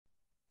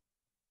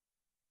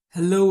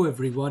Hello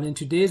everyone, in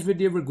today's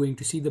video we're going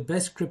to see the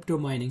best crypto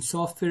mining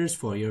softwares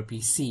for your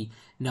PC.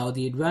 Now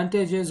the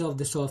advantages of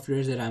the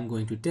softwares that I'm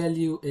going to tell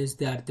you is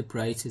that the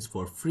price is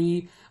for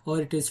free or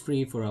it is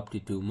free for up to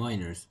 2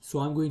 miners.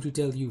 So I'm going to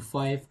tell you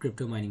 5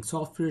 crypto mining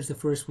softwares. The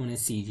first one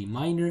is CG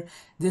Miner.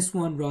 This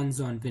one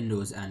runs on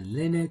Windows and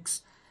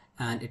Linux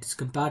and it's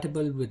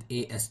compatible with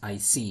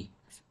ASIC.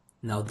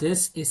 Now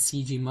this is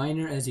CG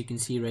Miner. As you can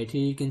see right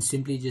here, you can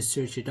simply just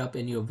search it up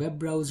in your web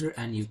browser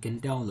and you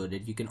can download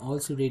it. You can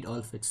also read all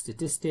of its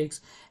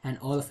statistics and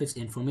all of its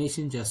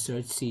information. Just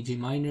search CG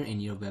Miner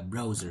in your web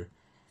browser.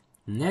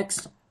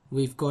 Next,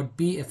 we've got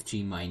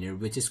BFG Miner,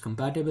 which is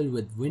compatible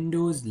with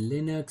Windows,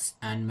 Linux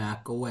and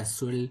macOS,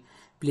 so it'll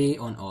play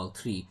on all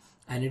three.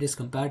 And it is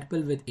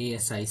compatible with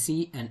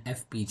ASIC and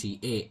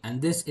FPGA,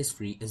 and this is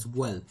free as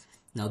well.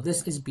 Now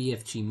this is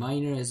BFG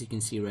Miner. As you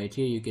can see right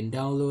here, you can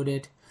download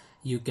it.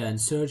 You can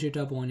search it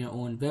up on your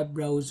own web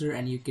browser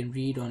and you can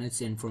read on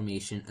its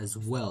information as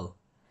well.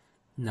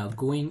 Now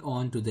going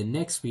on to the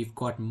next, we've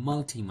got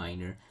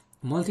Multi-Miner.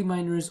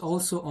 Multi-Miner is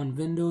also on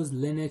Windows,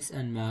 Linux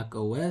and Mac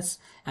OS,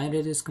 and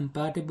it is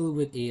compatible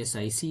with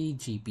ASIC,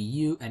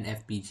 GPU and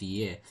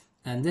FPGA,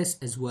 and this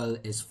as well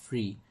is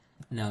free.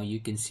 Now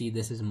you can see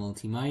this is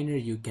Multi-Miner.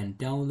 You can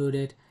download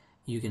it,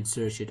 you can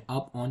search it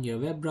up on your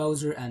web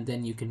browser and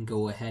then you can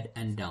go ahead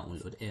and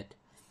download it.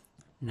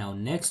 Now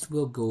next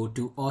we'll go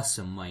to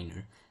Awesome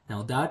Miner.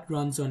 Now that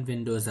runs on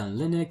Windows and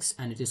Linux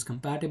and it is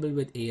compatible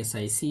with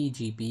ASIC,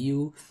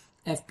 GPU,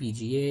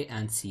 FPGA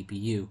and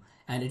CPU.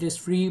 And it is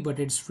free, but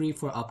it's free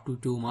for up to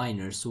 2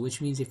 miners. So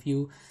which means if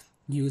you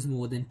use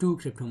more than 2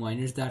 crypto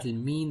miners, that will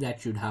mean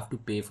that you'd have to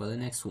pay for the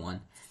next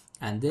one.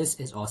 And this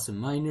is Awesome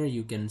Miner.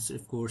 You can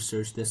of course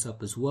search this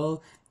up as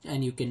well.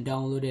 And you can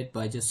download it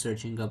by just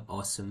searching up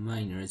Awesome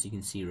Miner, as you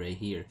can see right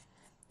here.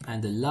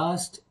 And the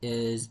last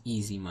is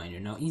Easy Miner.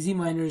 Now Easy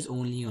Miner is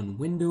only on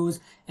Windows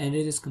and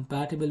it is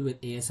compatible with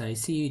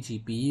ASIC,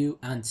 GPU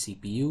and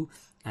CPU,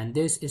 and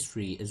this is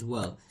free as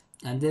well.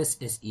 And this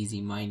is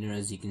Easy Miner.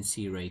 As you can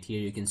see right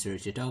here, you can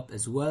search it up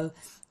as well.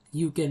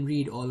 You can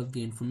read all of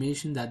the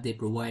information that they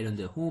provide on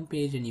their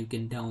homepage and you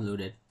can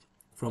download it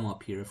from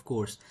up here, of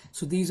course.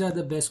 So these are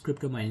the best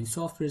crypto mining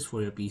softwares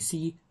for your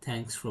PC.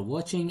 Thanks for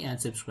watching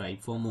and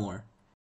subscribe for more.